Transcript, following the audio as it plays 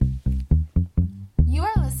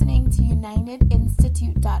to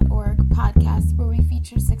UnitedInstitute.org podcast, where we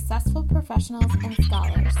feature successful professionals and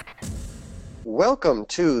scholars. Welcome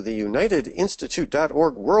to the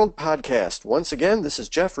UnitedInstitute.org World Podcast. Once again, this is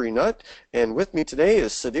Jeffrey Nutt, and with me today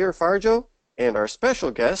is Sudhir Farjo and our special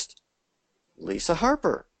guest, Lisa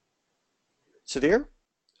Harper. Sudhir?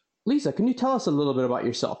 Lisa, can you tell us a little bit about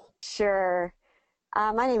yourself? Sure.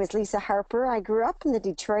 My name is Lisa Harper. I grew up in the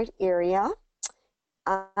Detroit area.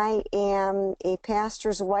 I am a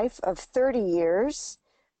pastor's wife of 30 years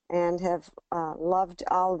and have loved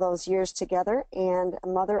all those years together, and a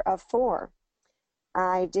mother of 4.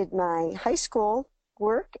 I did my high school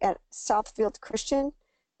work at Southfield Christian,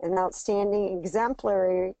 an outstanding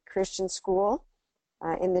exemplary Christian school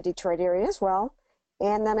in the Detroit area as well.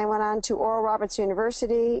 And then I went on to Oral Roberts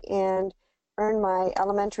University and earned my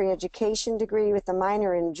elementary education degree with a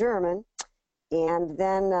minor in German, and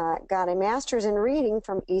then got a master's in reading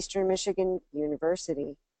from Eastern Michigan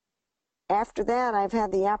University. After that, I've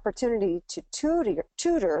had the opportunity to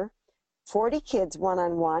tutor 40 kids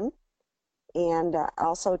one-on-one, and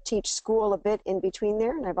also teach school a bit in between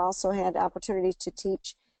there. And I've also had opportunities to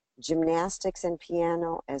teach gymnastics and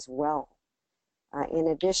piano as well. In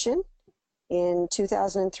addition, in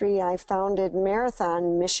 2003, I founded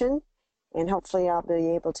Marathon Mission, and hopefully I'll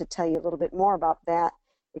be able to tell you a little bit more about that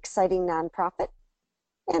exciting nonprofit.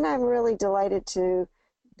 And I'm really delighted to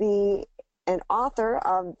be an author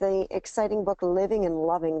of the exciting book, Living and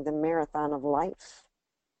Loving the Marathon of Life.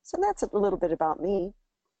 So that's a little bit about me.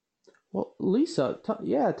 Well, Lisa,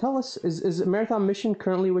 tell us, is Marathon Mission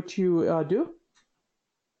currently what you do?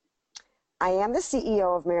 I am the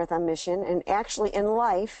CEO of Marathon Mission, and actually in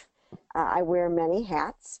life, I wear many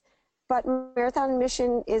hats. But Marathon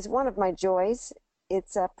Mission is one of my joys.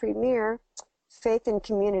 It's a premier faith and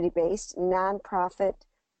community-based nonprofit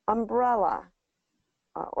umbrella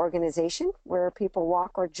organization where people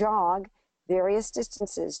walk or jog various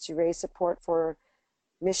distances to raise support for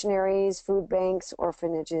missionaries, food banks,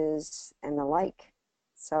 orphanages, and the like.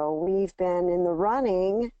 So we've been in the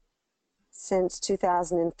running since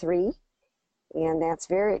 2003, and that's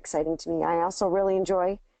very exciting to me. I also really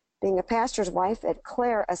enjoy being a pastor's wife at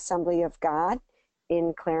Clare Assembly of God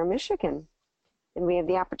in Clare, Michigan. And we have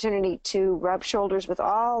the opportunity to rub shoulders with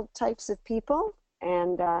all types of people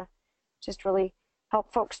and just really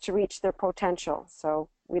help folks to reach their potential. So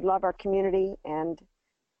we love our community, and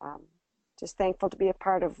just thankful to be a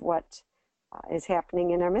part of what is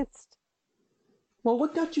happening in our midst. Well,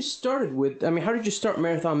 what got you started with, how did you start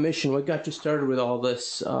Marathon Mission? What got you started with all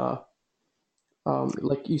this?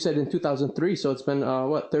 Like you said, in 2003, so it's been,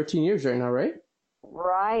 13 years right now, right?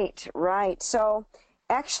 Right. So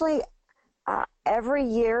actually, every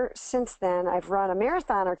year since then, I've run a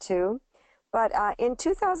marathon or two. But in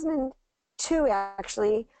 2002,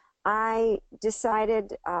 actually, I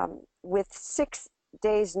decided with 6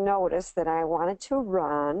 days' notice that I wanted to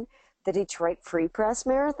run the Detroit Free Press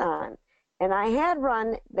Marathon. And I had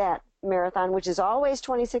run that marathon, which is always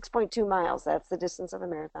 26.2 miles. That's the distance of a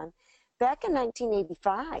marathon, back in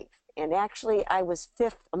 1985. And actually, I was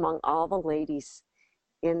 5th among all the ladies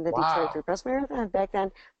in the Detroit Free Press Marathon back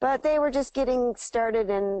then. But they were just getting started,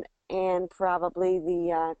 and probably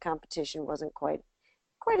the competition wasn't quite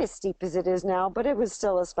as steep as it is now, but it was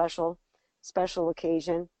still a special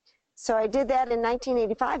occasion. So I did that in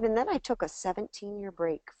 1985, and then I took a 17-year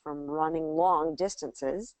break from running long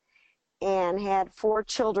distances and had 4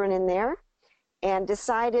 children in there, and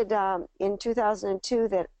decided in 2002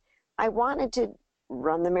 that I wanted to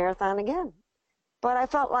run the marathon again. But I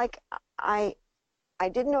felt like I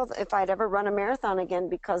didn't know if I'd ever run a marathon again,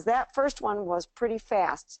 because that first one was pretty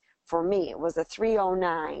fast for me. It was a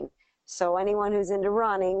 3:09. So anyone who's into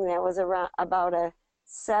running, that was about a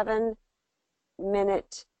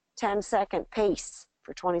 7-minute, 10-second pace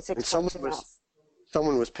for 26 miles.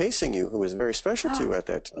 Someone was pacing you who was very special to you at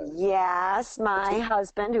that time. Yes, my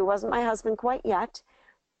husband, who wasn't my husband quite yet,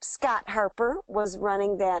 Scott Harper, was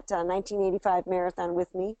running that 1985 marathon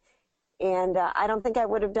with me. And I don't think I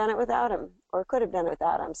would have done it without him, or could have done it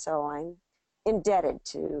without him. So I'm indebted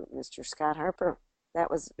to Mr. Scott Harper.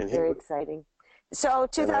 That was very exciting. So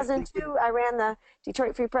 2002, I ran the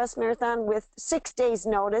Detroit Free Press Marathon with 6 days'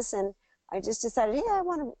 notice, and I just decided, hey, I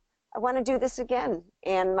want to do this again.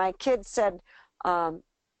 And my kids said, Mommy,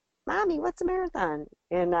 what's a marathon?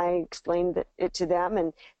 And I explained it to them,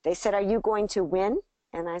 and they said, are you going to win?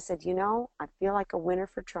 And I said, I feel like a winner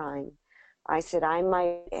for trying. I said, I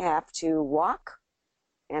might have to walk,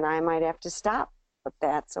 and I might have to stop, but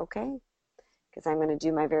that's okay, because I'm going to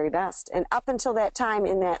do my very best. And up until that time,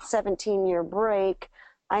 in that 17-year break,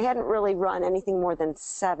 I hadn't really run anything more than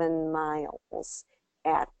 7 miles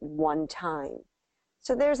at one time.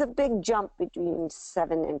 So there's a big jump between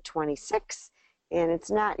 7 and 26, and it's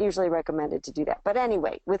not usually recommended to do that. But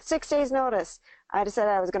anyway, with 6 days notice, I decided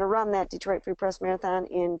I was going to run that Detroit Free Press Marathon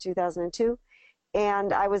in 2002,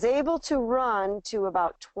 and I was able to run to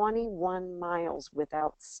about 21 miles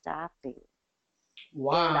without stopping.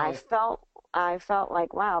 Wow. And I felt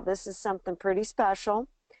like, wow, this is something pretty special.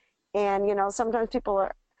 And, you know, sometimes people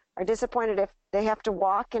are disappointed if they have to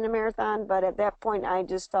walk in a marathon, but at that point I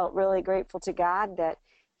just felt really grateful to God that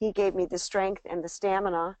he gave me the strength and the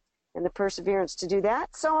stamina and the perseverance to do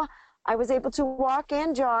that. So I was able to walk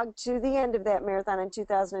and jog to the end of that marathon in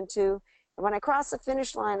 2002. And when I crossed the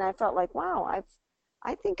finish line, I felt like, wow,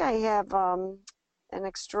 I think I have an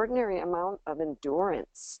extraordinary amount of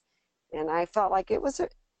endurance. And I felt like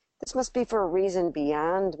this must be for a reason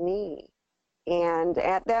beyond me. And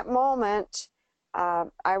at that moment,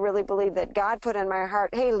 I really believe that God put in my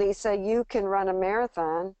heart, hey, Lisa, you can run a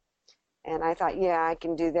marathon. And I thought, yeah, I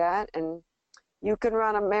can do that. And you can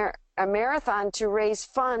run a marathon to raise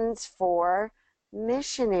funds for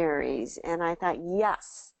missionaries. And I thought,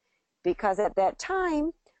 yes, because at that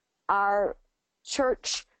time, our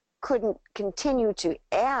church couldn't continue to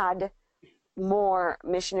add more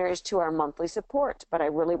missionaries to our monthly support, but I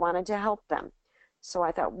really wanted to help them. So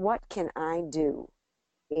I thought, what can I do?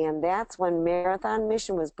 And that's when Marathon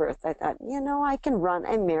Mission was birthed. I thought, you know, I can run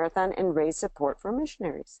a marathon and raise support for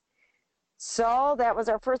missionaries. So that was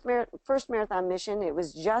our first marathon mission. It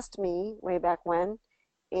was just me way back when.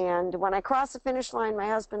 And when I crossed the finish line, my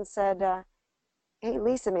husband said, hey,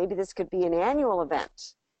 Lisa, maybe this could be an annual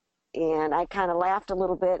event. And I kind of laughed a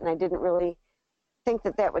little bit, and I didn't really think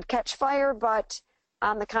that would catch fire. But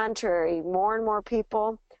on the contrary, more and more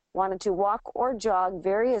people wanted to walk or jog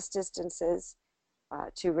various distances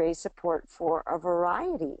to raise support for a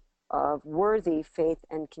variety of worthy faith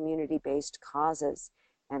and community-based causes.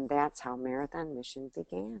 And that's how Marathon Mission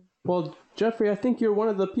began. Well, Jeffrey, I think you're one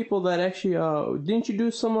of the people that actually didn't you do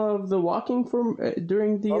some of the walking for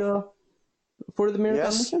during the for the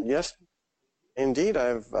Marathon Mission? Yes, indeed.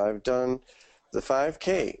 I've done the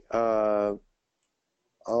 5K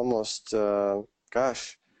almost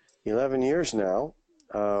 11 years now,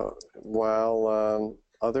 while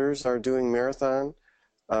others are doing marathon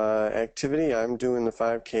activity. I'm doing the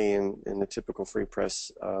 5K in the typical Free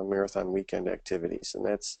Press marathon weekend activities, and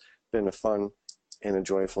that's been a fun and a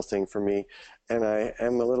joyful thing for me. And I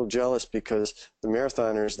am a little jealous because the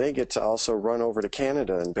marathoners, they get to also run over to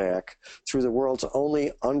Canada and back through the world's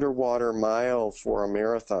only underwater mile for a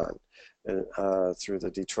marathon through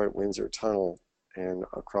the Detroit-Windsor Tunnel and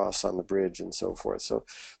across on the bridge and so forth. So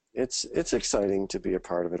it's exciting to be a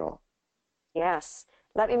part of it all. Yes.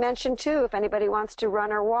 Let me mention, too, if anybody wants to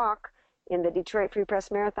run or walk in the Detroit Free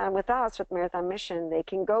Press Marathon with us, with Marathon Mission, they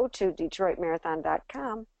can go to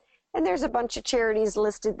DetroitMarathon.com, and there's a bunch of charities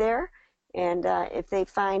listed there. And if they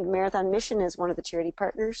find Marathon Mission as one of the charity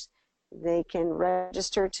partners, they can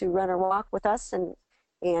register to run or walk with us, and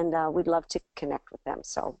we'd love to connect with them.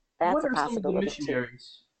 So that's a possibility. What are some of the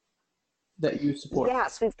missionaries that you support?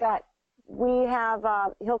 Yes, we have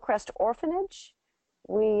Hillcrest Orphanage.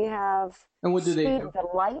 We have and what do they do?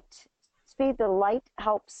 Speed the Light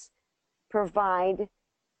helps provide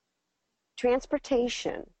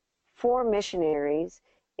transportation for missionaries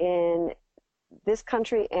in this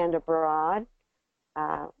country and abroad.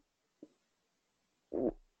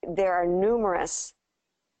 There are numerous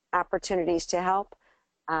opportunities to help.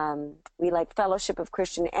 We like Fellowship of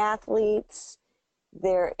Christian Athletes.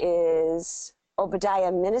 There is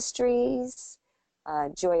Obadiah Ministries,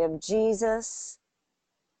 Joy of Jesus.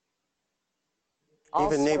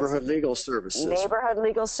 Even Neighborhood Legal Services. Neighborhood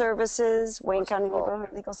Legal Services, Wayne County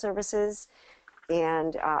Neighborhood Legal Services,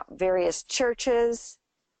 and various churches.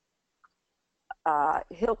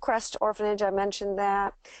 Hillcrest Orphanage, I mentioned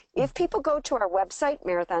that. If people go to our website,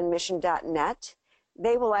 marathonmission.net,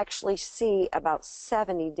 they will actually see about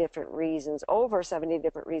 70 different reasons, over 70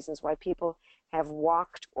 different reasons why people have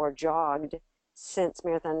walked or jogged since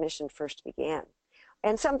Marathon Mission first began.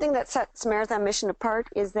 And something that sets Marathon Mission apart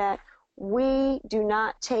is that we do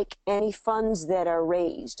not take any funds that are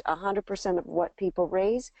raised. 100% of what people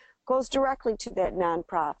raise goes directly to that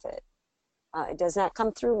nonprofit. It does not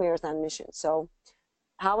come through Marathon Mission. So,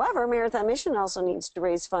 however, Marathon Mission also needs to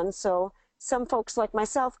raise funds. So some folks like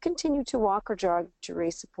myself continue to walk or jog to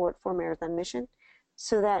raise support for Marathon Mission,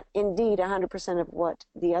 so that indeed 100% of what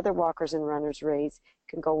the other walkers and runners raise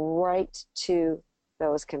can go right to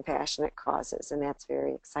those compassionate causes. And that's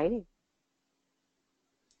very exciting.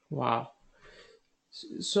 Wow.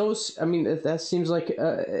 So, I mean, that seems like,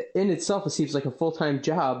 in itself, it seems like a full-time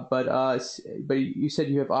job, but you said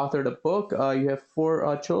you have authored a book, you have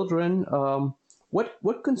 4 children.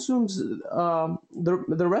 What consumes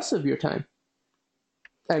the rest of your time?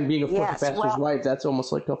 And being, of course, a Yes, pastor's well, wife, that's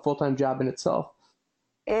almost like a full-time job in itself.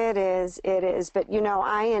 it is. But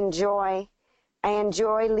I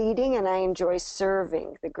enjoy leading and I enjoy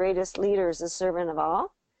serving. The greatest leader is the servant of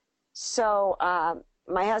all. So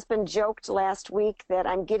my husband joked last week that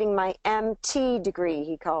I'm getting my MT degree,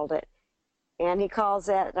 he called it. And he calls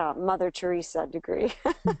that Mother Teresa degree.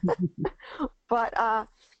 But,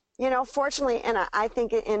 fortunately, and I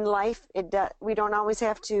think in life, we don't always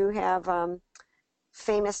have to have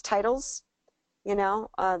famous titles.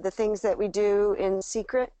 The things that we do in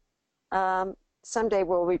secret, someday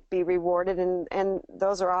will be rewarded, and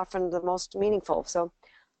those are often the most meaningful. So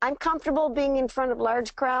I'm comfortable being in front of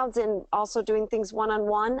large crowds and also doing things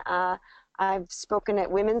one-on-one. I've spoken at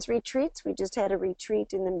women's retreats. We just had a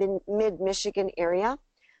retreat in the mid-Michigan area.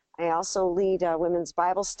 I also lead women's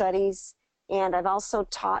Bible studies, and I've also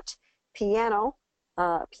taught piano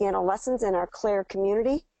lessons in our Clare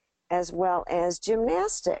community, as well as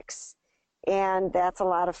gymnastics, and that's a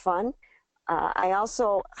lot of fun. I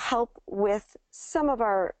also help with some of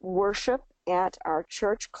our worship at our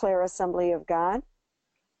church, Clare Assembly of God,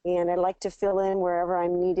 and I like to fill in wherever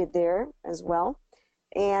I'm needed there as well.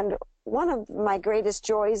 And one of my greatest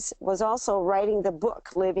joys was also writing the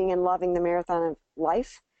book, Living and Loving the Marathon of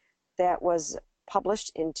Life, that was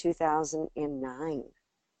published in 2009.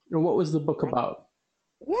 And what was the book about?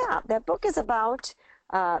 Yeah, that book is about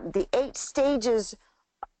the 8 stages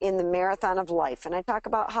in the marathon of life. And I talk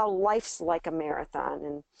about how life's like a marathon.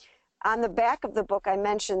 And on the back of the book, I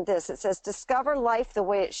mentioned this. It says, discover life the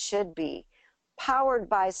way it should be, powered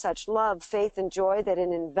by such love, faith, and joy that it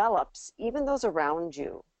envelops even those around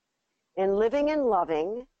you. In living and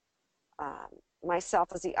loving,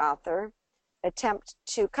 myself as the author, attempt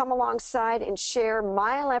to come alongside and share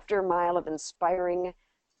mile after mile of inspiring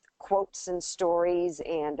quotes and stories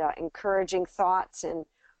and encouraging thoughts and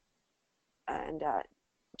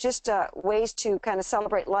just ways to kind of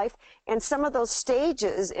celebrate life. And some of those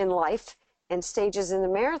stages in life and stages in the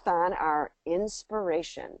marathon are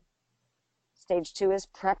inspiration. Stage 2 is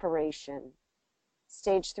preparation.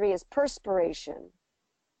 Stage 3 is perspiration.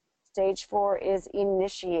 Stage 4 is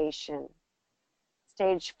initiation.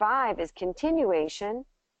 Stage 5 is continuation.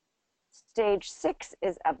 Stage 6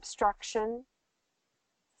 is obstruction.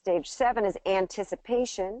 Stage 7 is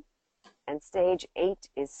anticipation. And stage 8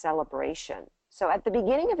 is celebration. So at the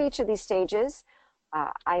beginning of each of these stages,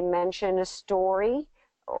 I mention a story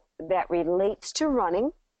that relates to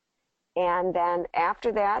running. And then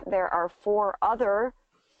after that, there are 4 other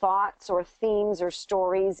thoughts or themes or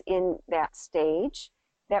stories in that stage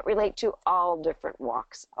that relate to all different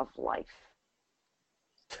walks of life.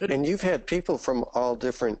 And you've had people from all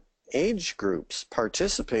different age groups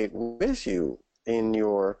participate with you in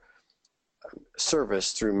your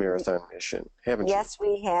service through Marathon Mission, haven't you? Yes,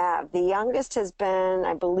 we have. The youngest has been,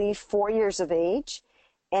 I believe, 4 years of age,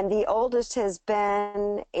 and the oldest has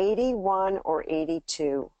been 81 or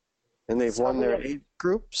 82. And they've won their age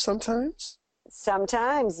group sometimes?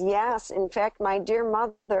 Sometimes, yes. In fact, my dear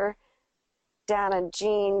mother, Donna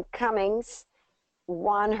Jean Cummings,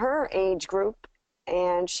 won her age group,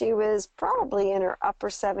 and she was probably in her upper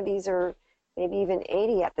 70s or maybe even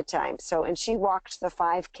 80 at the time. So, and she walked the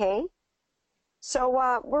 5K. So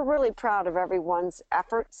we're really proud of everyone's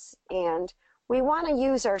efforts, and we want to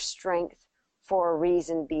use our strength for a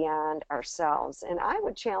reason beyond ourselves. And I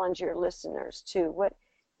would challenge your listeners to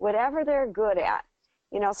whatever they're good at.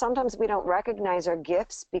 Sometimes we don't recognize our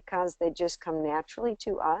gifts because they just come naturally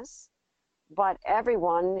to us. But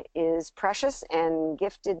everyone is precious and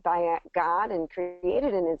gifted by God and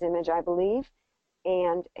created in His image, I believe,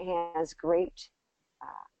 and has great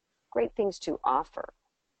things to offer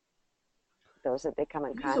those that they come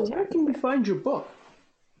in contact with. Where can we find your book?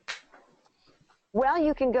 Well,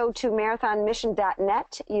 you can go to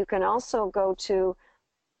marathonmission.net. You can also go to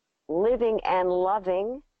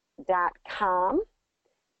livingandloving.com.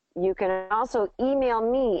 You can also email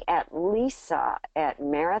me at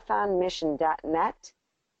lisa@marathonmission.net,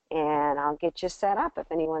 and I'll get you set up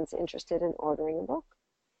if anyone's interested in ordering a book.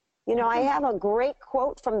 I have a great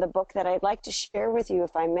quote from the book that I'd like to share with you,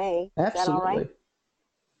 if I may. Absolutely. Is that all right?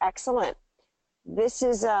 Excellent. This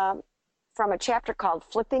is from a chapter called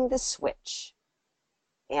Flipping the Switch.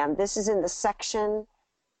 And this is in the section,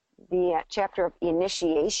 the chapter of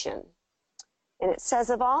initiation. And it says,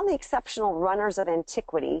 of all the exceptional runners of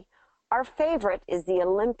antiquity, our favorite is the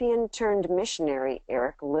Olympian-turned-missionary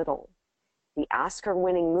Eric Liddell. The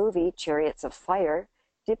Oscar-winning movie, Chariots of Fire,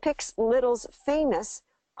 depicts Liddell's famous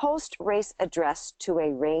post-race address to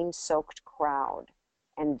a rain-soaked crowd.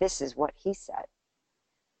 And this is what he said.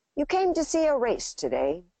 You came to see a race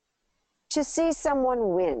today, to see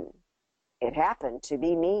someone win. It happened to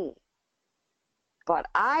be me. But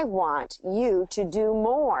I want you to do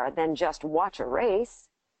more than just watch a race.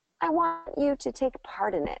 I want you to take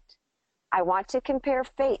part in it. I want to compare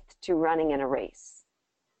faith to running in a race.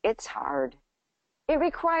 It's hard. It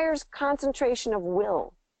requires concentration of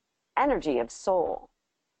will, energy of soul.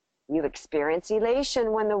 You experience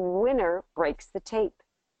elation when the winner breaks the tape,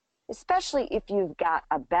 especially if you've got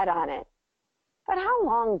a bet on it. But how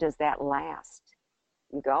long does that last?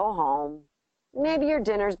 You go home. Maybe your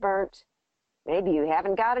dinner's burnt. Maybe you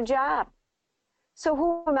haven't got a job. So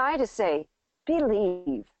who am I to say,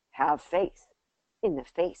 believe, have faith in the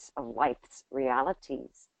face of life's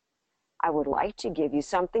realities? I would like to give you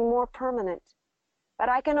something more permanent, but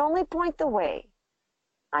I can only point the way.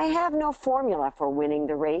 I have no formula for winning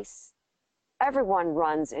the race. Everyone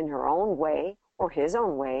runs in her own way or his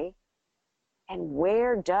own way. And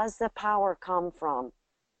where does the power come from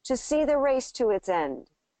to see the race to its end?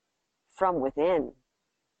 From within.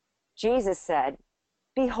 Jesus said,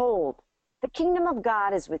 "Behold, the kingdom of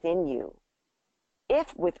God is within you.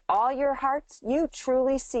 If with all your hearts you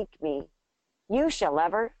truly seek me, you shall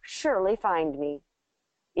ever surely find me.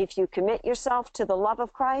 If you commit yourself to the love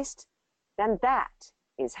of Christ, then that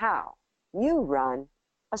is how you run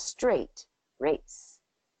a straight race."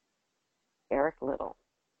 Eric Liddell.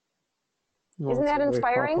 Well, Isn't it's that a very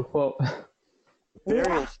inspiring? powerful quote. Very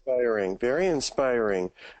Yeah. inspiring, very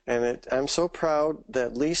inspiring. And I'm so proud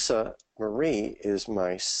that Lisa Marie is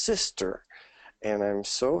my sister. And I'm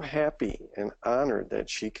so happy and honored that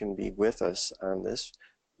she can be with us on this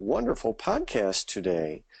wonderful podcast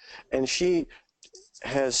today. And she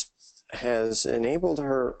has enabled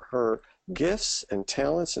her gifts and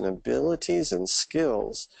talents and abilities and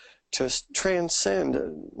skills to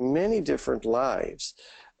transcend many different lives,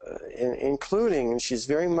 including, and she's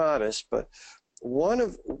very modest, but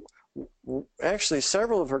actually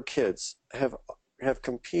several of her kids have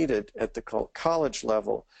competed at the college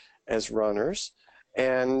level as runners,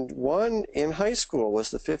 and one in high school was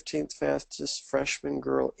the 15th fastest freshman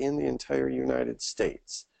girl in the entire United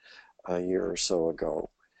States a year or so ago.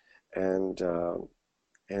 And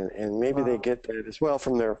maybe they get that as well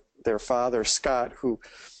from their father, Scott, who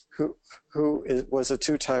was a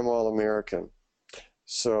two-time All-American,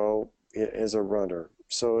 so as a runner.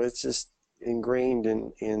 So it's just ingrained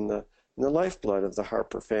in the lifeblood of the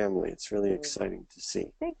Harper family. It's really exciting to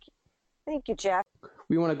see. Thank you, Jeff.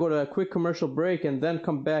 We want to go to a quick commercial break and then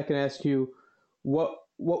come back and ask you, what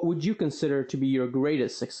would you consider to be your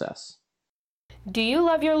greatest success? Do you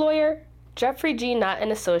love your lawyer? Jeffrey G. Nutt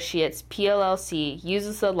and Associates, PLLC,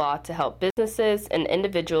 uses the law to help businesses and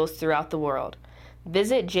individuals throughout the world.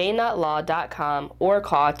 Visit jnutlaw.com or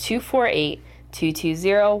call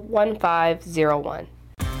 248-220-1501.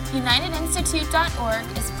 UnitedInstitute.org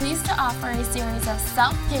is pleased to offer a series of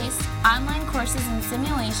self-paced online courses and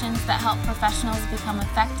simulations that help professionals become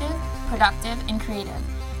effective, productive, and creative.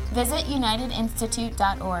 Visit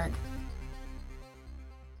UnitedInstitute.org.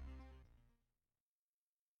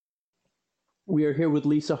 We are here with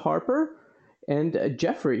Lisa Harper and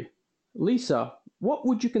Jeffrey. Lisa, what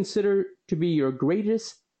would you consider to be your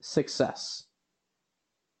greatest success?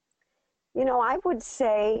 You know, I would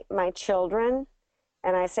say my children,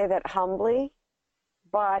 and I say that humbly,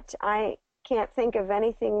 but I can't think of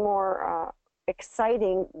anything more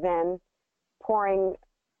exciting than pouring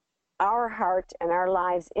our heart and our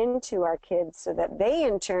lives into our kids so that they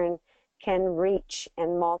in turn can reach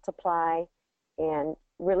and multiply and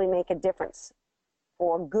really make a difference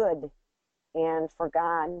for good and for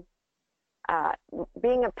God.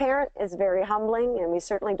 Being a parent is very humbling, and we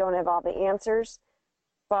certainly don't have all the answers,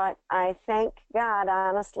 but I thank God,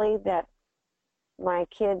 honestly, that my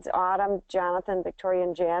kids, Autumn, Jonathan, Victoria,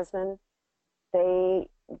 and Jasmine, they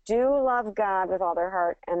do love God with all their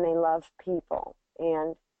heart, and they love people.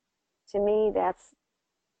 And to me, that's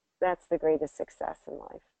the greatest success in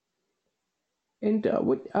life. And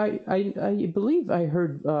what I believe I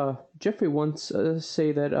heard Jeffrey once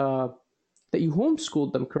say that you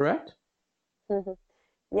homeschooled them, correct?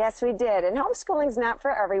 Yes, we did. And homeschooling is not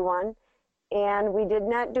for everyone, and we did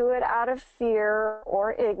not do it out of fear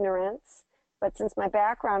or ignorance. But since my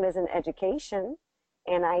background is in education,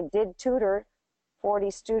 and I did tutor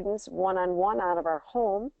 40 students one-on-one out of our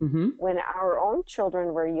home when our own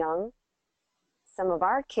children were young, some of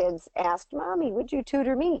our kids asked, "Mommy, would you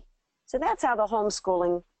tutor me?" So that's how the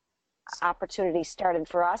homeschooling opportunity started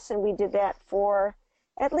for us, and we did that for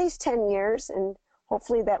at least 10 years, and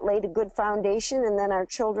hopefully that laid a good foundation. And then our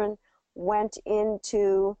children went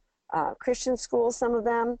into Christian school, some of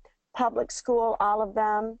them, public school, all of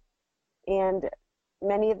them. And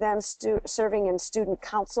many of them serving in student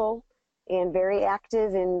council and very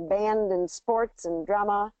active in band and sports and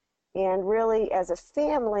drama. And really, as a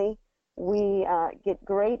family, we get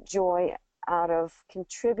great joy out of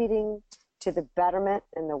contributing to the betterment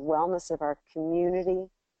and the wellness of our community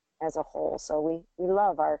as a whole. So we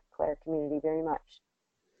love our Clare community very much.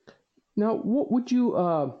 Now, what would you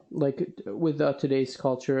like with today's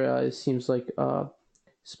culture? It seems like,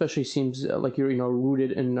 especially seems like you're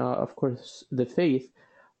rooted in, of course, the faith.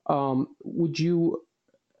 Would you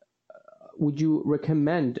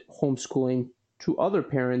recommend homeschooling to other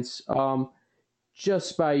parents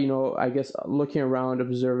just by I guess looking around,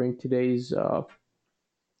 observing today's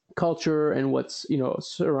culture and what's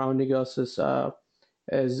surrounding us as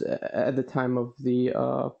at the time of the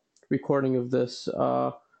recording of this?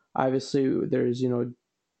 Obviously, there's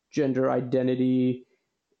gender identity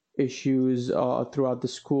issues throughout the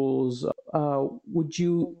schools. Do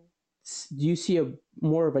you see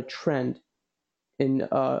more of a trend in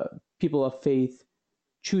people of faith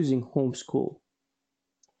choosing homeschool?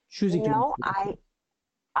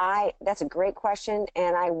 That's a great question,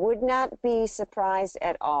 and I would not be surprised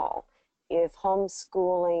at all if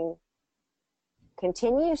homeschooling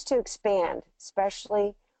continues to expand,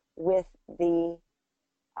 especially with the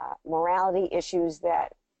morality issues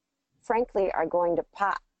that, frankly, are going to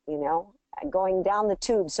pop, going down the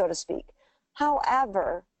tube, so to speak.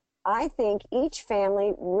 However, I think each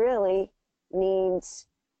family really needs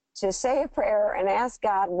to say a prayer and ask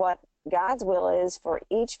God what God's will is for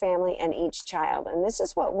each family and each child. And this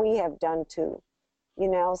is what we have done too.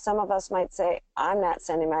 Some of us might say, I'm not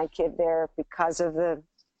sending my kid there because of the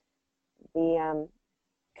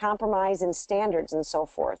compromise in standards and so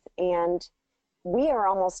forth. And we are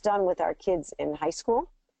almost done with our kids in high school.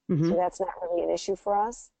 Mm-hmm. So that's not really an issue for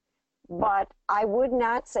us. But I would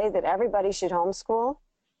not say that everybody should homeschool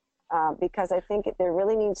because I think there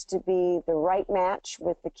really needs to be the right match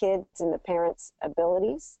with the kids and the parents'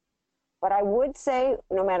 abilities. But I would say,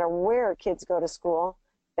 no matter where kids go to school,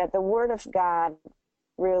 that the Word of God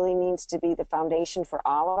really needs to be the foundation for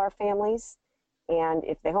all of our families. And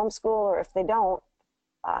if they homeschool or if they don't,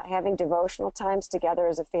 having devotional times together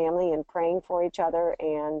as a family and praying for each other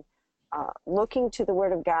and looking to the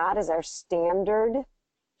Word of God as our standard,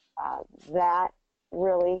 that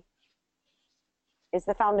really is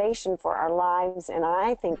the foundation for our lives. And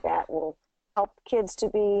I think that will help kids to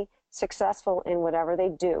be successful in whatever they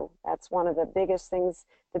do. That's one of the biggest things,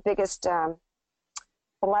 the biggest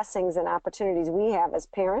blessings and opportunities we have as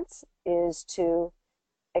parents is to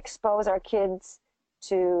expose our kids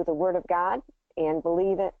to the Word of God and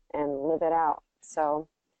believe it and live it out. So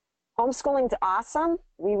homeschooling's awesome.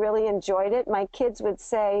 We really enjoyed it. My kids would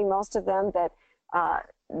say, most of them, that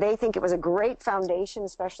they think it was a great foundation,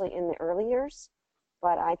 especially in the early years.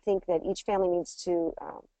 But I think that each family needs to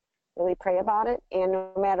really pray about it. And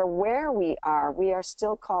no matter where we are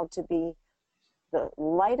still called to be the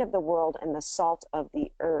light of the world and the salt of the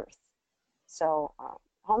earth. So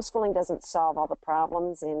homeschooling doesn't solve all the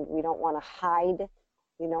problems, and we don't want to hide,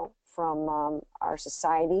 from our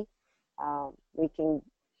society. We can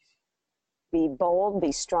be bold,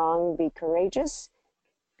 be strong, be courageous,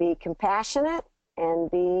 be compassionate, and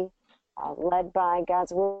be led by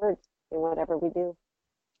God's word in whatever we do.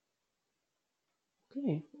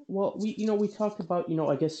 Okay. Well, we talked about,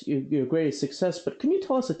 I guess your greatest success, but can you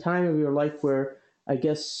tell us a time of your life where, I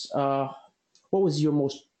guess, what was your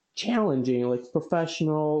most challenging, like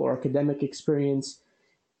professional or academic experience,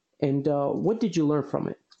 and what did you learn from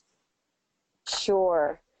it?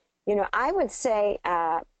 Sure. I would say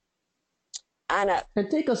and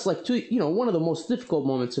take us like to, one of the most difficult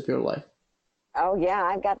moments of your life. Oh, yeah,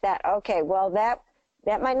 I've got that. Okay, well, that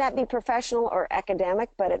might not be professional or academic,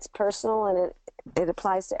 but it's personal, and it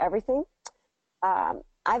applies to everything.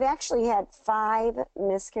 I've actually had 5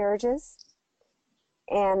 miscarriages,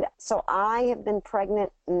 and so I have been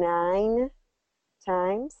pregnant 9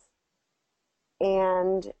 times,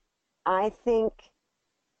 and I think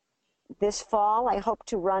this fall I hope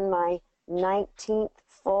to run my 19th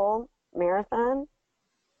full marathon,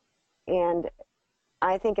 and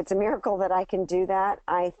I think it's a miracle that I can do that.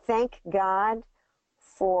 I thank God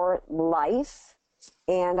for life.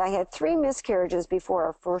 And I had 3 miscarriages before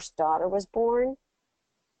our first daughter was born.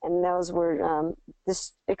 And those were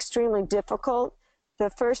extremely difficult. The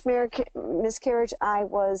first miscarriage, I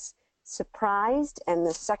was surprised. And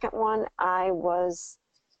the second one, I was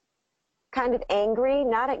kind of angry,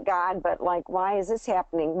 not at God, but like, why is this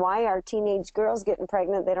happening? Why are teenage girls getting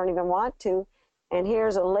pregnant? They don't even want to. And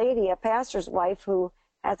here's a lady, a pastor's wife, who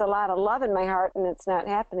has a lot of love in my heart, and it's not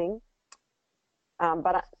happening.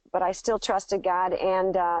 But I still trusted God.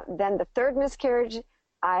 And then the third miscarriage,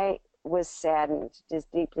 I was saddened,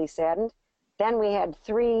 just deeply saddened. Then we had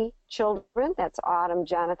 3 children. That's Autumn,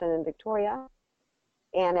 Jonathan, and Victoria.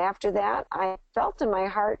 And after that, I felt in my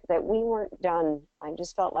heart that we weren't done. I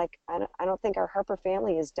just felt like I don't think our Harper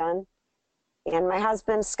family is done. And my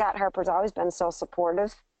husband, Scott Harper, has always been so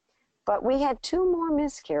supportive. But we had 2 more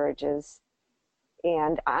miscarriages.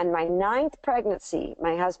 And on my 9th pregnancy,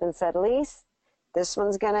 my husband said, Lise, this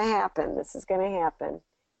one's going to happen. This is going to happen.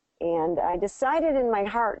 And I decided in my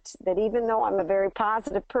heart that even though I'm a very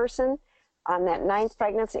positive person, on that 9th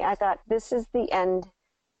pregnancy, I thought this is the end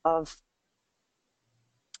of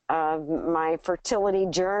my fertility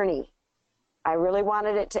journey. I really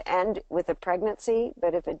wanted it to end with a pregnancy,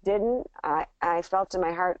 but if it didn't, I felt in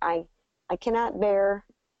my heart, I cannot bear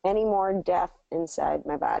any more death inside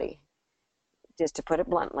my body, just to put it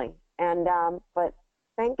bluntly. And but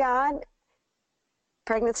thank God,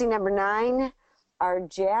 pregnancy number 9, our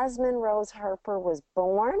Jasmine Rose Harper was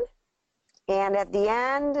born. And at the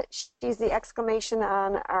end, she's the exclamation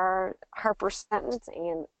on our Harper sentence,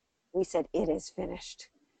 and we said, it is finished.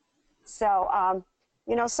 So,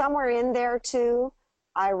 you know, somewhere in there, too,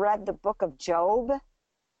 I read the book of Job,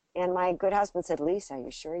 and my good husband said, Lisa, are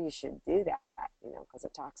you sure you should do that? You know, because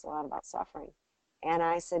it talks a lot about suffering. And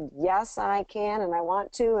I said, yes, I can, and I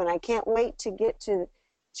want to, and I can't wait to get to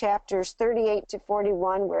chapters 38 to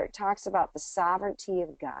 41, where it talks about the sovereignty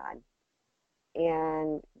of God.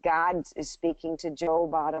 And God is speaking to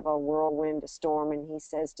Job out of a whirlwind, a storm, and he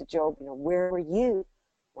says to Job, you know, where were you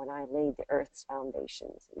when I laid the earth's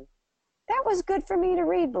foundations? And that was good for me to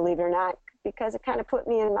read, believe it or not, because it kind of put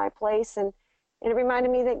me in my place, and it reminded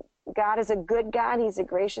me that God is a good God, he's a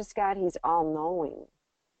gracious God, he's all-knowing.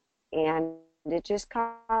 And it just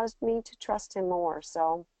caused me to trust him more.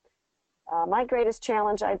 So my greatest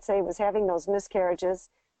challenge, I'd say, was having those miscarriages,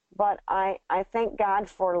 but I thank God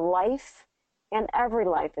for life. And every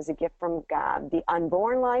life is a gift from God. The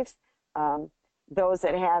unborn life, those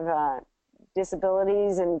that have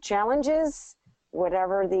disabilities and challenges,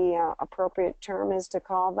 whatever the appropriate term is to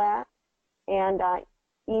call that, and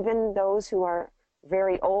even those who are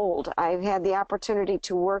very old. I've had the opportunity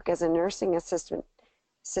to work as a nursing assistant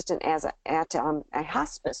at a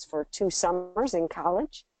hospice for 2 summers in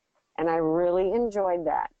college, and I really enjoyed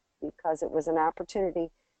that because it was an opportunity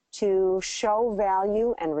to show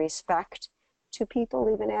value and respect to people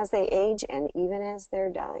even as they age and even as they're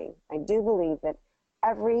dying. I do believe that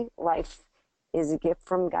every life is a gift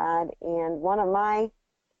from God, and one of my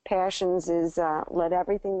passions is let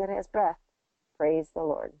everything that has breath praise the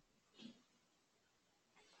Lord.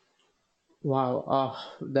 Wow,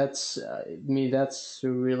 that's that's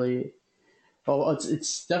really,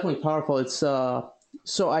 it's definitely powerful. It's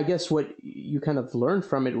so I guess what you kind of learned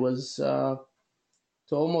from it was to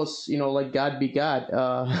almost, you know, like God be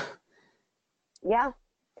God. Yeah.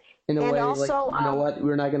 In a And way, also, like, you know what,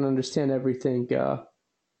 we're not going to understand everything.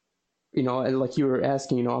 You know, and like you were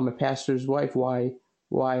asking, you know, I'm a pastor's wife. Why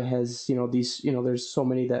has, you know, these, you know, there's so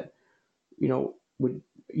many that, you know,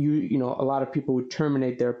 you know, a lot of people would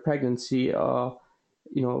terminate their pregnancy. You know,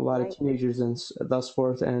 a lot of right. teenagers and thus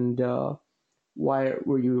forth. And why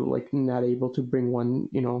were you like not able to bring one,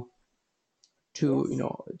 you know, to, Yes. you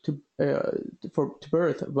know, to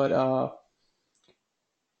birth? But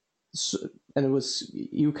so, and it was,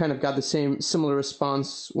 you kind of got the similar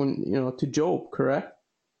response when, you know, to Job, correct?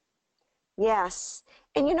 Yes.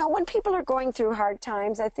 And you know, when people are going through hard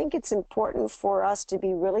times, I think it's important for us to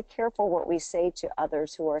be really careful what we say to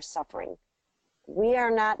others who are suffering. We are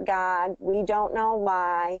not God. We don't know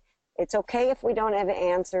why. It's okay if we don't have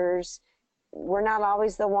answers. We're not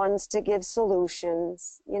always the ones to give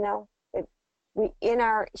solutions. You know, we, in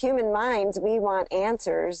our human minds, we want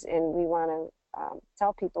answers, and we want to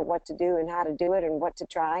tell people what to do and how to do it and what to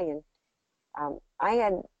try. And I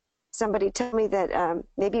had somebody tell me that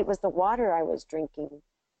maybe it was the water I was drinking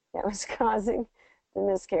that was causing the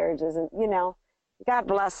miscarriages. And, you know, God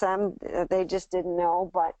bless them. They just didn't know.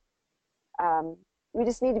 But we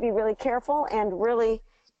just need to be really careful and really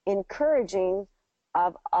encouraging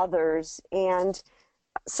of others. And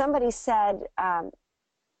somebody said,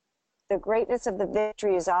 the greatness of the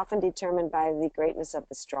victory is often determined by the greatness of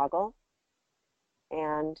the struggle.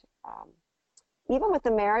 And even with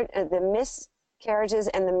the miscarriages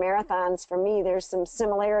and the marathons, for me, there's some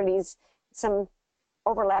similarities, some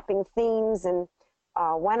overlapping themes. And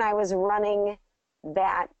when I was running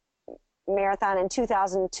that marathon in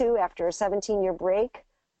 2002, after a 17-year break,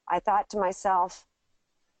 I thought to myself,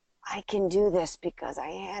 I can do this because I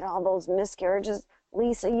had all those miscarriages.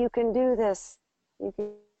 Lisa, you can do this. You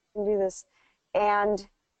can do this. And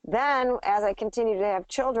then as I continued to have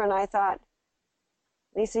children, I thought,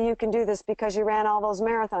 Lisa, you can do this because you ran all those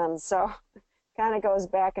marathons. So kind of goes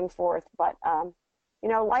back and forth. But,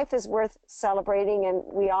 life is worth celebrating, and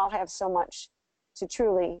we all have so much to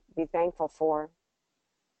truly be thankful for.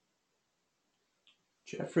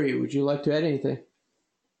 Jeffrey, would you like to add anything?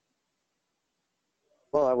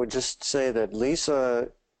 Well, I would just say that Lisa,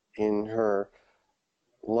 in her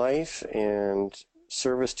life and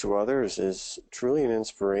service to others, is truly an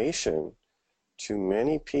inspiration to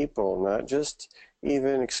many people, not just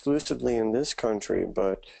even exclusively in this country,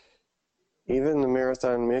 but even the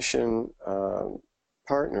Marathon Mission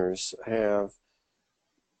partners have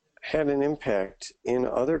had an impact in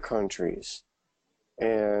other countries.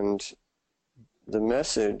 And the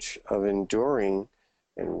message of enduring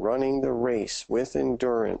and running the race with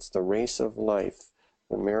endurance, the race of life,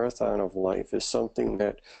 the marathon of life, is something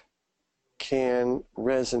that can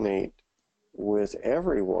resonate with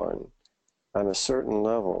everyone on a certain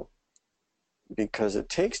level, because it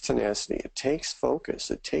takes tenacity, it takes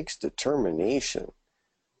focus, it takes determination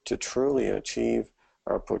to truly achieve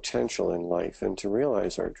our potential in life and to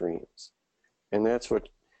realize our dreams. And that's what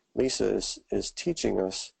Lisa is teaching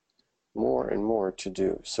us more and more to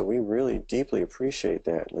do. So we really deeply appreciate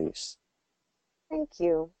that, Lisa. Thank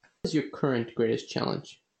you. What is your current greatest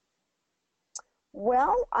challenge?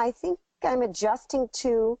 Well, I think I'm adjusting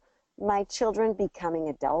to my children becoming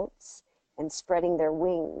adults and spreading their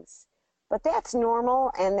wings. But that's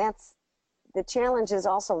normal, and the challenge is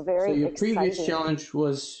also very exciting. So your previous challenge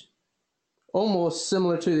was almost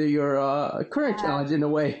similar to your current challenge in a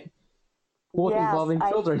way, both involving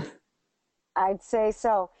children. I'd say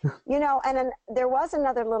so. And then there was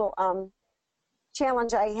another little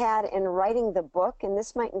challenge I had in writing the book, and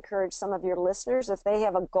this might encourage some of your listeners if they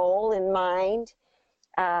have a goal in mind.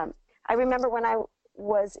 I remember when I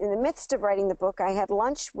was in the midst of writing the book, I had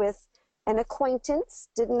lunch with an acquaintance,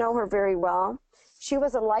 didn't know her very well. She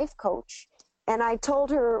was a life coach, and I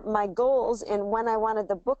told her my goals and when I wanted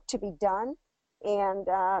the book to be done, and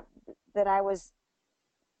that I was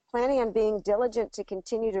planning on being diligent to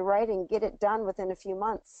continue to write and get it done within a few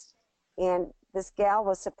months. And this gal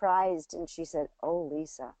was surprised, and she said, "Oh,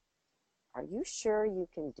 Lisa, are you sure you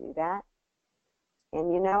can do that?"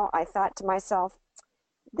 And I thought to myself,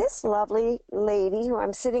 this lovely lady who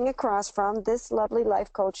I'm sitting across from, this lovely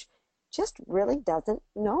life coach, just really doesn't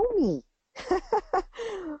know me.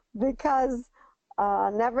 Because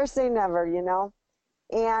never say never,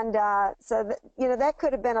 And so, that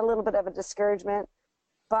could have been a little bit of a discouragement.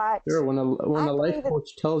 But sure, when a life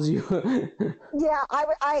coach tells you. Yeah,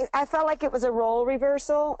 I felt like it was a role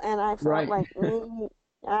reversal, and I felt like,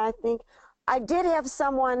 I think I did have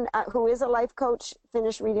someone who is a life coach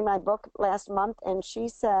finish reading my book last month, and she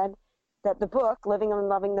said that the book, Living and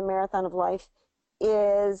Loving the Marathon of Life,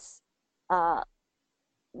 is,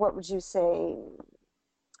 what would you say?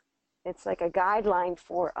 It's like a guideline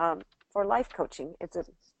for life coaching. It's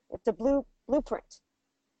a blueprint.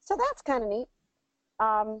 So that's kind of neat.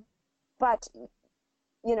 But,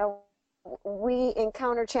 we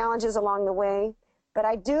encounter challenges along the way, but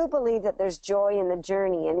I do believe that there's joy in the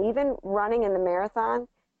journey. And even running in the marathon,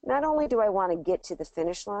 not only do I want to get to the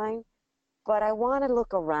finish line, but I want to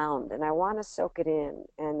look around and I want to soak it in,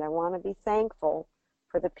 and I want to be thankful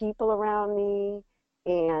for the people around me,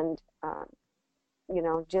 and,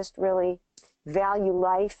 just really value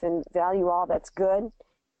life and value all that's good.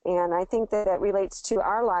 And I think that relates to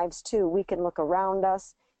our lives too. We can look around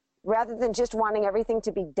us rather than just wanting everything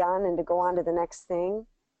to be done and to go on to the next thing.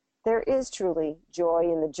 There is truly joy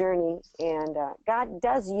in the journey, and God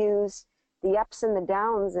does use the ups and the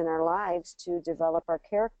downs in our lives to develop our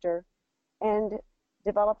character and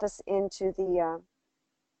develop us into the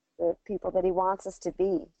people that He wants us to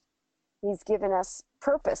be. He's given us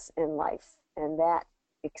purpose in life, and that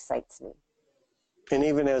excites me. And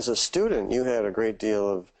even as a student, you had a great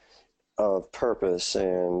deal of purpose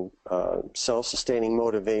and self-sustaining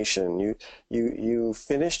motivation. You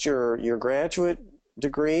finished your graduate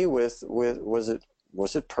degree with was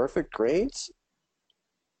it perfect grades?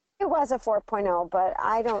 It was a 4.0, but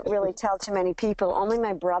I don't really tell too many people. Only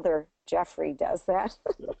my brother Jeffrey does that.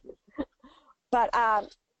 But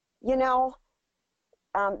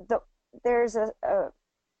there's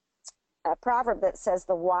a proverb that says,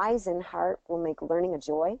 "The wise in heart will make learning a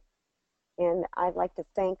joy." And I'd like to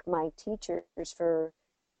thank my teachers for,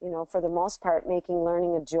 for the most part, making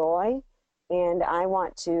learning a joy. And I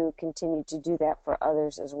want to continue to do that for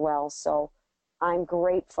others as well. So I'm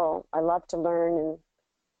grateful. I love to learn,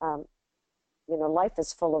 and, life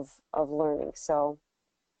is full of learning. So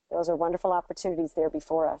those are wonderful opportunities there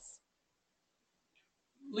before us.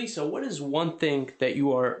 Lisa, what is one thing that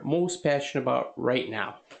you are most passionate about right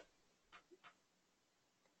now?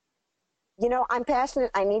 I'm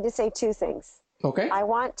passionate. I need to say two things. Okay. I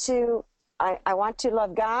want to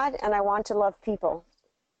love God, and I want to love people.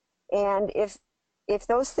 And if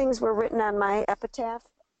those things were written on my epitaph,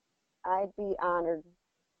 I'd be honored.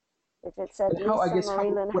 If it said And how, I Lisa guess, Marie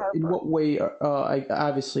Lynn Harper. in what way,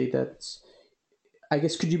 obviously that's, I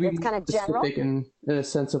guess, could you be It's kind of specific in a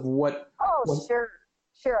sense of what? Oh, sure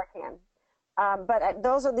I can. But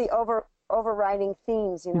those are the overriding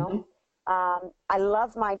themes, Mhm. I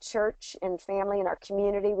love my church and family and our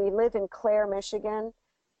community. We live in Clare, Michigan.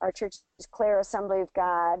 Our church is Clare Assembly of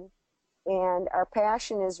God. And our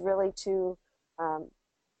passion is really to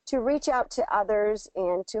reach out to others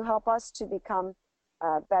and to help us to become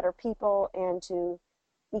better people and to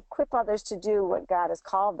equip others to do what God has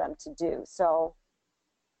called them to do. So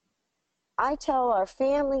I tell our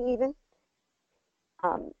family even,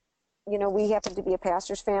 we happen to be a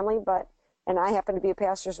pastor's family, and I happen to be a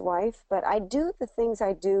pastor's wife, but I do the things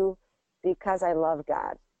I do because I love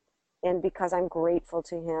God and because I'm grateful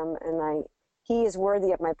to him, and he is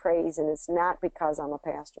worthy of my praise, and it's not because I'm a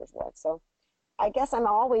pastor's wife. So I guess I'm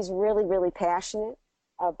always really, really passionate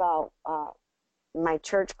about my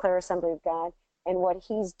church, Clare Assembly of God, and what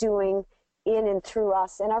he's doing in and through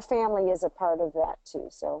us, and our family is a part of that too.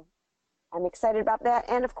 So I'm excited about that,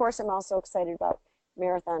 and of course I'm also excited about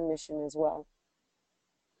Marathon Mission as well.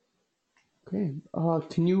 Okay.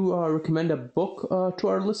 Can you recommend a book to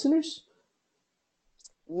our listeners?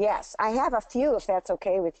 Yes, I have a few, if that's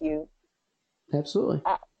okay with you. Absolutely.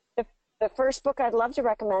 The first book I'd love to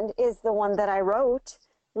recommend is the one that I wrote,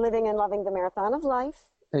 Living and Loving the Marathon of Life.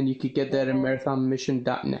 And you could get that at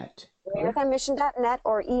marathonmission.net. Marathonmission.net,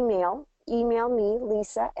 or email me,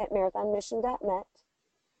 Lisa, at marathonmission.net.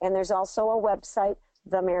 And there's also a website,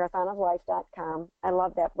 themarathonoflife.com. I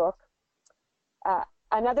love that book.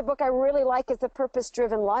 Another book I really like is The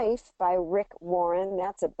Purpose-Driven Life by Rick Warren.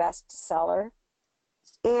 That's a bestseller.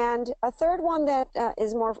 And a third one that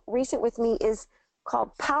is more recent with me is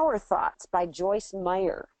called Power Thoughts by Joyce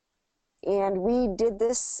Meyer. And we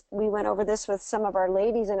went over this with some of our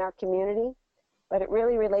ladies in our community, but it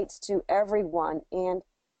really relates to everyone. And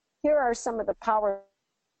here are some of the power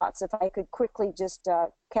thoughts, if I could quickly just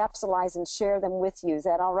capsulize and share them with you. Is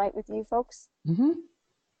that all right with you folks? Mm-hmm.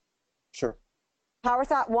 Sure. Power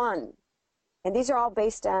Thought 1, and these are all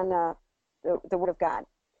based on the Word of God,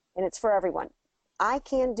 and it's for everyone. I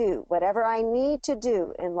can do whatever I need to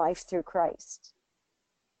do in life through Christ.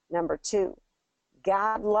 Number 2,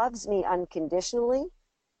 God loves me unconditionally.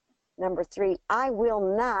 Number 3, I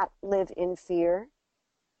will not live in fear.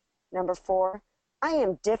 Number 4, I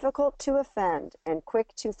am difficult to offend and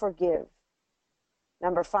quick to forgive.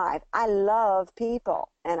 Number 5, I love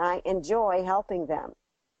people and I enjoy helping them.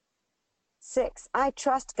 6, I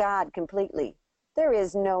trust God completely. There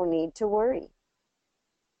is no need to worry.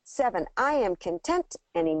 7, I am content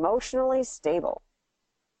and emotionally stable.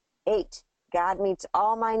 8, God meets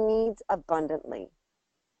all my needs abundantly.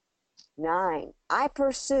 9, I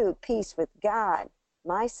pursue peace with God,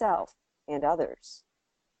 myself, and others.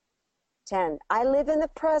 10, I live in the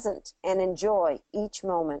present and enjoy each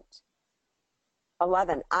moment.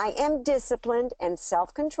 11, I am disciplined and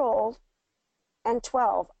self-controlled. And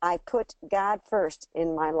 12, I put God first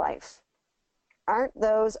in my life. Aren't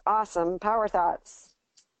those awesome power thoughts?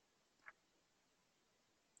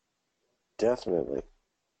 Definitely.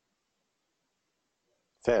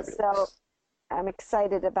 Fabulous. So I'm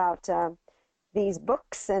excited about these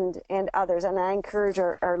books and others, and I encourage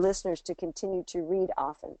our listeners to continue to read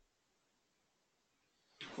often.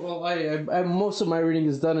 Well, I most of my reading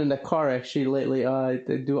is done in the car actually lately. I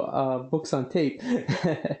do books on tape.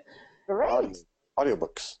 Great.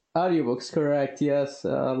 Audiobooks. Audiobooks, correct? Yes,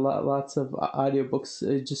 lots of audiobooks.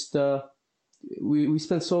 We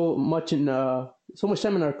spend so much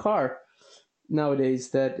time in our car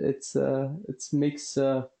nowadays that it makes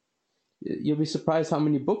you'll be surprised how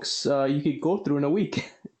many books you could go through in a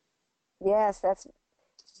week. Yes,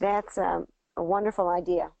 that's a wonderful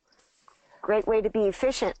idea. Great way to be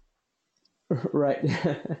efficient. Right.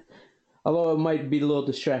 Although it might be a little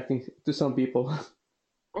distracting to some people.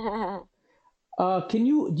 Do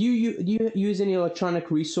you use any electronic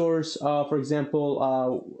resource? For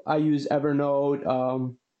example, I use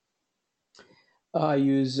Evernote. I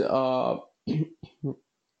use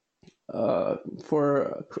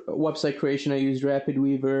for website creation. I use Rapid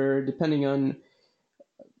Weaver. Depending on,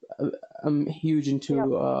 I'm huge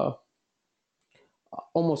into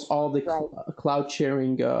almost all the cloud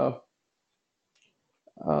sharing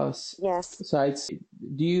Yes. sites.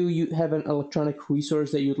 Do you have an electronic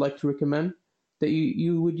resource that you'd like to recommend that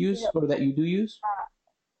you would use or that you do use?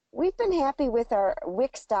 We've been happy with our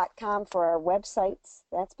Wix.com for our websites.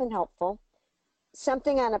 That's been helpful.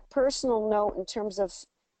 something on a personal note in terms of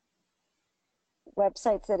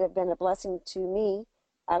websites that have been a blessing to me,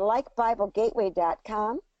 I like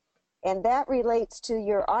BibleGateway.com, and that relates to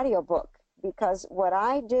your audiobook, because what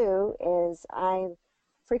I do is I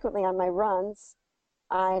frequently on my runs,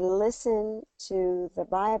 I listen to the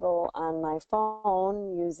Bible on my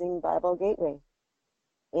phone using Bible Gateway,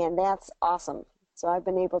 and that's awesome. So I've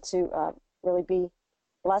been able to really be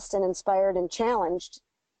blessed and inspired and challenged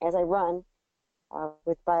as I run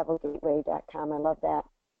with BibleGateway.com. I love that.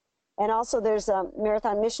 And also there's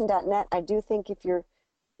marathonmission.net. I do think if your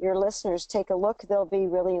listeners take a look, they'll be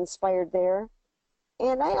really inspired there.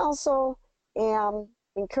 And I also am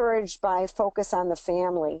encouraged by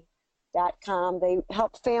FocusOnTheFamily.com. They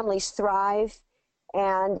help families thrive.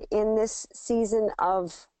 And in this season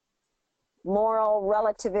of moral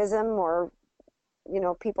relativism, or,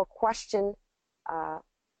 people question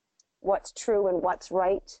what's true and what's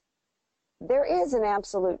right, there is an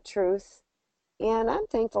absolute truth. And I'm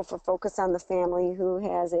thankful for Focus on the Family, who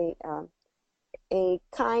has a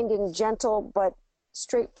kind and gentle but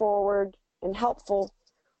straightforward and helpful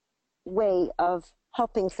way of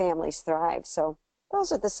helping families thrive. So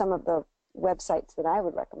those are some of the websites that I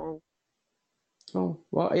would recommend. Oh,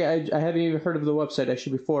 well, yeah, I haven't even heard of the website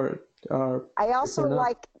actually before. I also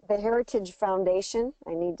like the Heritage Foundation.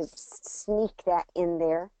 I need to sneak that in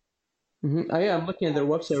there. Mm-hmm. Yeah, I'm looking at their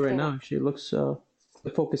website right now. Actually, it looks the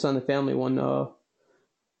Focus on the Family one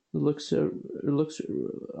looks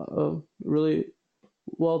really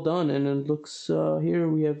well done, and it looks here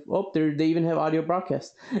we have they even have audio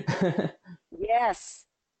broadcast. Yes.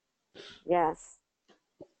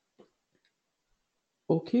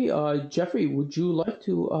 Okay, Jeffrey, would you like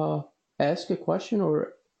to ask a question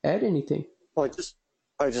or add anything? Well,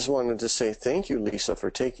 I just wanted to say thank you, Lisa, for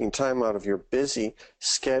taking time out of your busy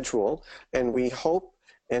schedule. And we hope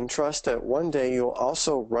and trust that one day you'll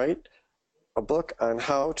also write a book on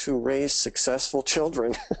how to raise successful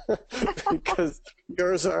children, because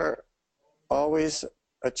yours are always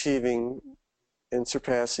achieving and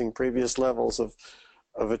surpassing previous levels of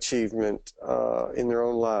achievement in their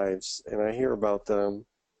own lives. And I hear about them,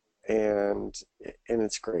 and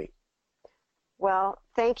it's great. Well,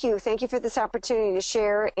 thank you. Thank you for this opportunity to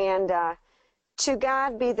share, and to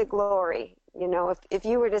God be the glory. If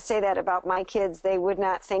you were to say that about my kids, they would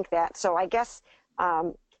not think that. So I guess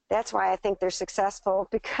that's why I think they're successful,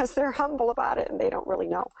 because they're humble about it and they don't really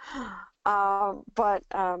know. But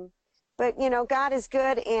God is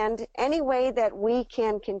good, and any way that we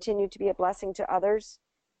can continue to be a blessing to others,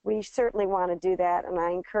 we certainly want to do that. And I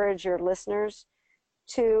encourage your listeners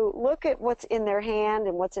to look at what's in their hand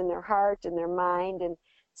and what's in their heart and their mind, and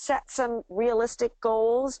set some realistic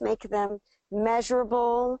goals, make them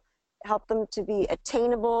measurable, help them to be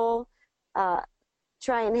attainable,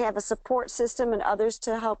 try and have a support system and others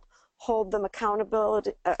to help hold them accountable,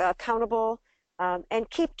 and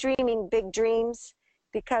keep dreaming big dreams,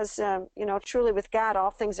 because, truly with God,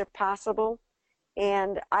 all things are possible.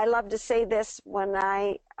 And I love to say this when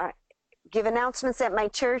I give announcements at my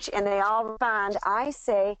church and they all respond. I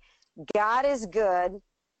say, God is good,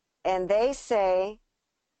 and they say,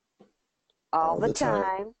 all the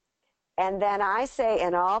time. And then I say,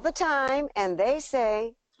 and all the time, and they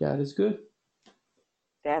say, God is good.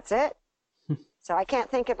 That's it. So I can't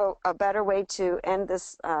think of a better way to end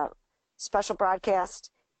this special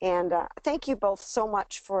broadcast. And thank you both so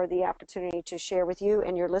much for the opportunity to share with you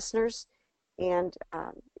and your listeners. And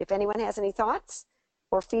if anyone has any thoughts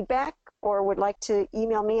or feedback or would like to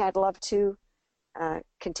email me, I'd love to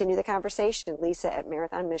continue the conversation. Lisa at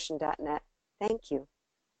marathonmission.net. Thank you.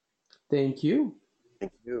 Thank you.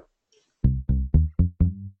 Thank you.